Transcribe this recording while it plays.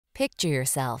Picture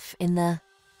yourself in the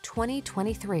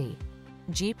 2023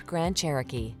 Jeep Grand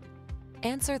Cherokee.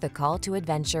 Answer the call to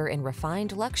adventure in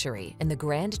refined luxury in the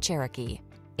Grand Cherokee.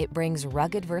 It brings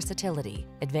rugged versatility,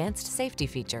 advanced safety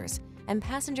features, and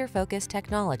passenger-focused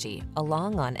technology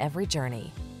along on every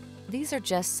journey. These are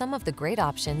just some of the great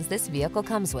options this vehicle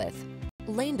comes with: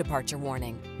 lane departure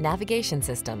warning, navigation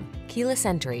system, keyless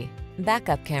entry,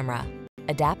 backup camera,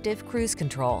 adaptive cruise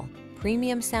control,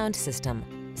 premium sound system,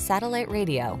 satellite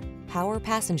radio, power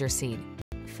passenger seat,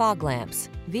 fog lamps,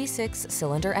 V6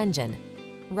 cylinder engine.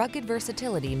 Rugged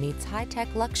versatility meets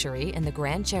high-tech luxury in the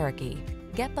Grand Cherokee.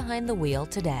 Get behind the wheel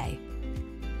today.